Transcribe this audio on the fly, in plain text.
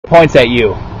points at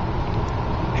you.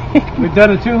 We've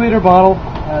done a 2-liter bottle.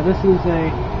 This is a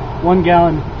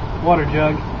 1-gallon water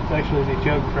jug. It's actually the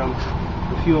jug from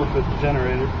the fuel for the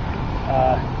generator.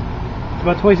 It's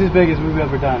about twice as big as we've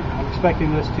ever done. I'm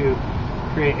expecting this to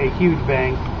create a huge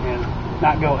bang and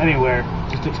not go anywhere,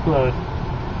 just explode.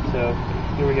 So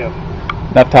here we go.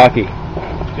 Enough talkie.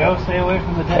 Joe, stay away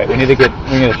from the deck. Right, we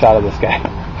need a shot of this guy.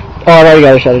 Oh, I already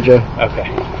got a shot of Joe. Okay.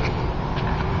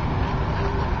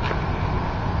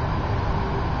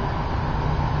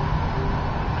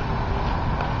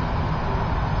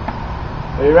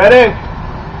 Are you ready?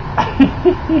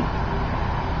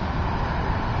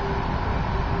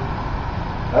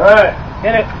 All right,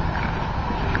 Hit it.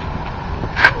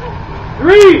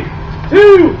 3,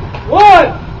 2,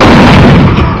 1.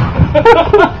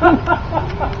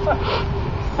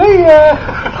 See ya!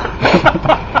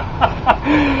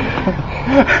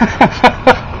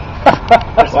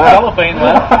 There's some cellophane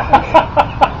left.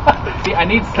 See, I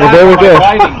need slack there we for my go.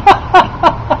 writing.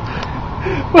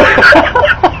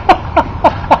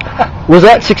 Was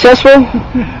that successful?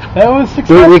 That was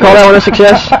successful. We call that one a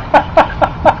success?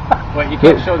 Wait, you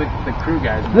can't show the crew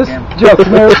guys. This, Joe,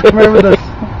 come here with us.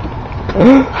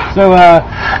 So,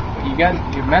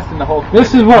 you're messing the whole.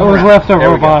 this is what was left of There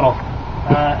our we go. bottle.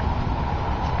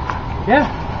 Yeah,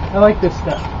 I like this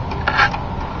stuff.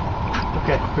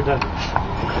 Okay, we're done.